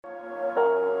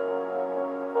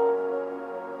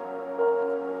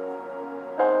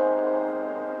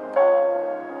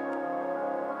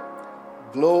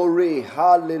Glory,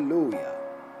 hallelujah.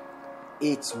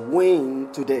 It's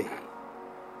win today.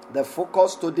 The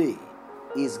focus today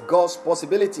is God's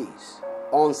possibilities,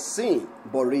 unseen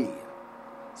but real.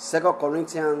 2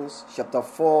 Corinthians chapter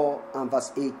 4 and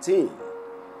verse 18.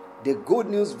 The Good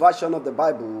News version of the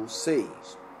Bible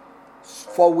says,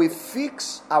 "For we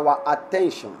fix our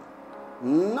attention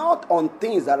not on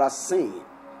things that are seen,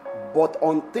 but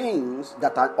on things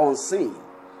that are unseen.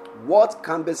 What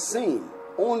can be seen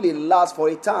only lasts for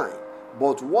a time,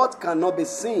 but what cannot be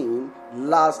seen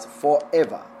lasts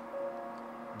forever."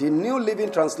 The New Living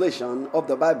Translation of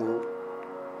the Bible.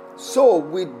 So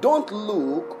we don't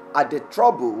look at the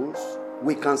troubles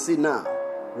we can see now.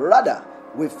 Rather,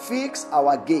 we fix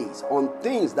our gaze on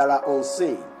things that are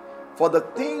unseen. For the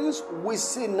things we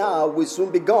see now will soon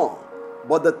be gone,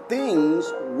 but the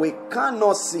things we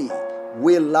cannot see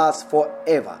will last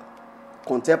forever.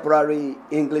 Contemporary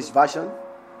English version.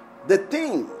 The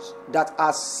things that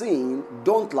are seen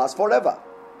don't last forever,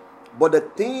 but the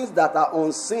things that are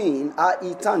unseen are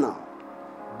eternal.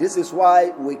 This is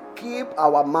why we keep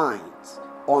our minds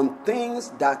on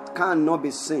things that cannot be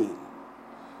seen.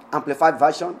 Amplified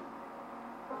version.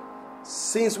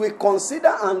 Since we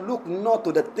consider and look not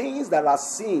to the things that are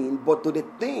seen, but to the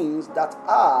things that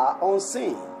are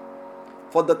unseen.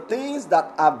 For the things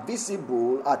that are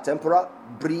visible are temporal,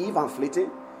 brief, and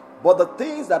fleeting, but the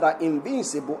things that are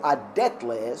invisible are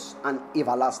deathless and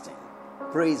everlasting.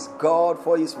 Praise God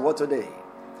for His word today.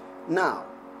 Now,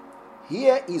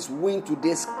 here is win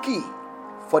today's key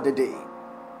for the day.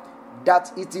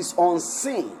 That it is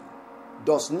unseen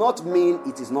does not mean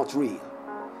it is not real.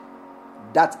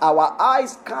 That our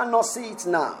eyes cannot see it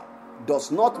now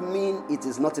does not mean it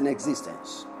is not in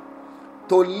existence.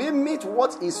 To limit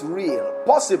what is real,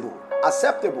 possible,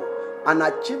 acceptable, and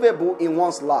achievable in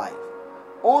one's life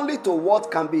only to what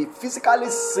can be physically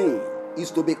seen is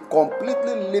to be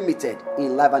completely limited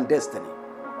in life and destiny.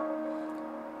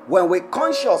 When we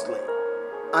consciously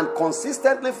and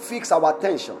consistently fix our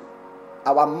attention,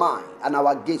 our mind, and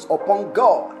our gaze upon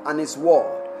God and His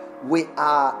Word, we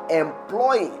are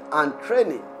employing and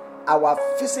training our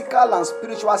physical and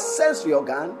spiritual sensory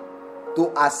organ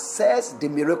to assess the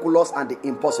miraculous and the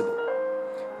impossible.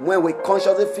 When we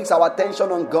consciously fix our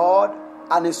attention on God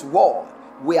and His Word,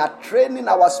 we are training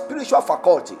our spiritual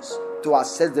faculties to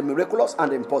assess the miraculous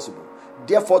and the impossible.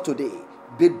 Therefore, today,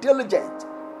 be diligent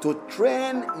to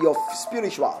train your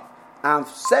spiritual and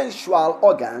sensual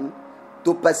organ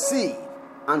to perceive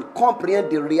and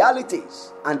comprehend the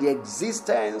realities and the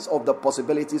existence of the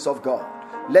possibilities of God.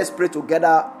 Let's pray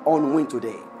together on win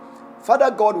today. Father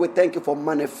God, we thank you for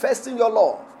manifesting your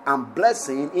love and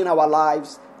blessing in our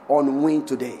lives on win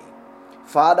today.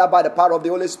 Father, by the power of the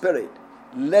Holy Spirit,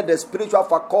 let the spiritual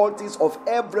faculties of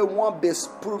everyone be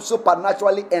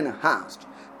supernaturally enhanced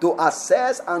to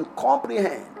assess and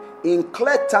comprehend in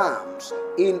clear terms,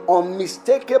 in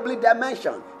unmistakably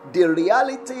dimension, the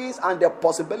realities and the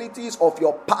possibilities of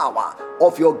your power,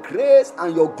 of your grace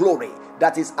and your glory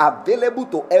that is available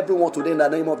to everyone today in the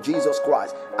name of Jesus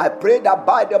Christ. I pray that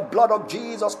by the blood of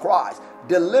Jesus Christ,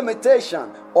 the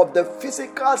limitation of the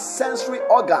physical sensory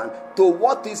organ to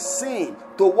what is seen,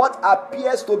 to what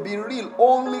appears to be real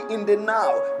only in the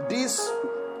now, this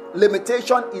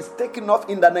limitation is taken off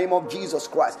in the name of Jesus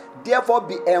Christ. Therefore,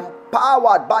 be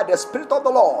empowered by the Spirit of the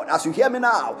Lord, as you hear me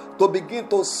now, to begin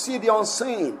to see the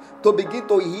unseen, to begin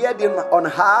to hear the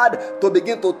unheard, to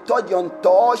begin to touch the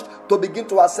untouched, to begin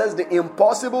to assess the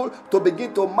impossible, to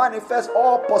begin to manifest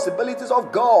all possibilities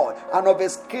of God and of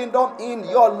His kingdom in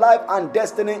your life and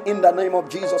destiny in the name of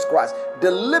Jesus Christ.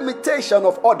 The limitation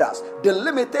of others, the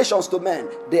limitations to men,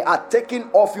 they are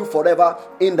taken off you forever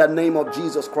in the name of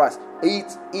Jesus Christ.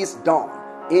 It is done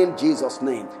in Jesus'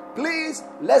 name. Please,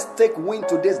 let's take win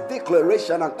today's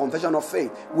declaration and confession of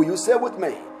faith. Will you say with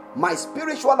me? My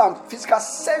spiritual and physical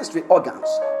sensory organs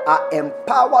are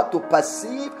empowered to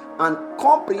perceive and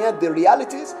comprehend the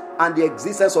realities and the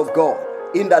existence of God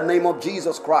in the name of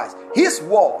Jesus Christ. His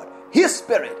word, His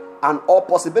Spirit, and all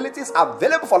possibilities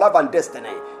available for life and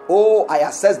destiny. Oh, I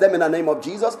assess them in the name of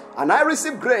Jesus, and I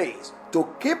receive grace to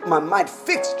keep my mind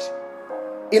fixed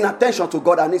in attention to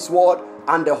God and His Word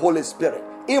and the Holy Spirit.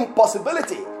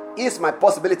 Impossibility is my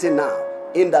possibility now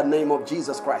in the name of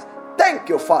Jesus Christ. Thank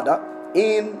you, Father.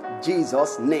 in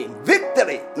Jesus' name.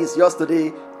 Victory is yours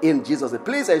today in Jesus' name.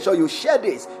 Please ensure you share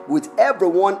this with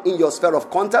everyone in your sphere of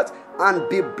contact and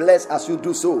be blessed as you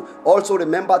do so. Also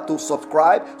remember to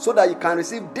subscribe so that you can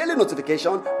receive daily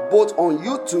notification both on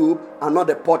YouTube and on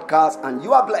the podcast, and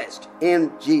you are blessed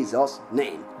in Jesus'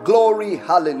 name. Glory,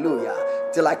 hallelujah.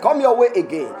 Till I come your way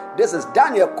again, this is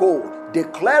Daniel Cole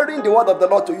declaring the word of the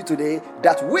Lord to you today,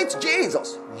 that with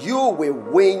Jesus you will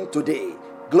win today.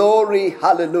 Glory,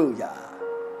 hallelujah.